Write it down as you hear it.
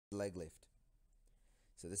leg lift.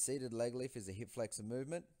 So the seated leg lift is a hip flexor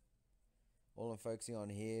movement. All I'm focusing on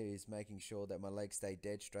here is making sure that my legs stay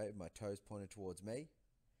dead straight with my toes pointed towards me.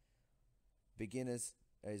 Beginners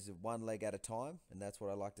is one leg at a time, and that's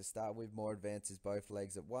what I like to start with. More advanced is both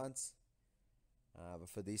legs at once. But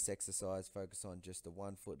for this exercise, focus on just the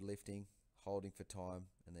 1 foot lifting, holding for time,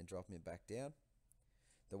 and then dropping it back down.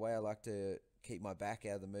 The way I like to keep my back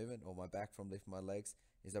out of the movement, or my back from lifting my legs,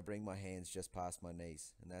 is I bring my hands just past my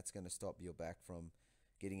knees, and that's going to stop your back from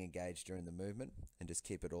getting engaged during the movement, and just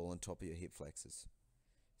keep it all on top of your hip flexors.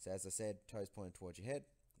 So as I said, toes pointed towards your head,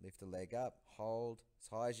 lift the leg up, hold as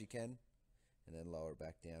high as you can, and then lower it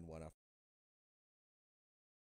back down one after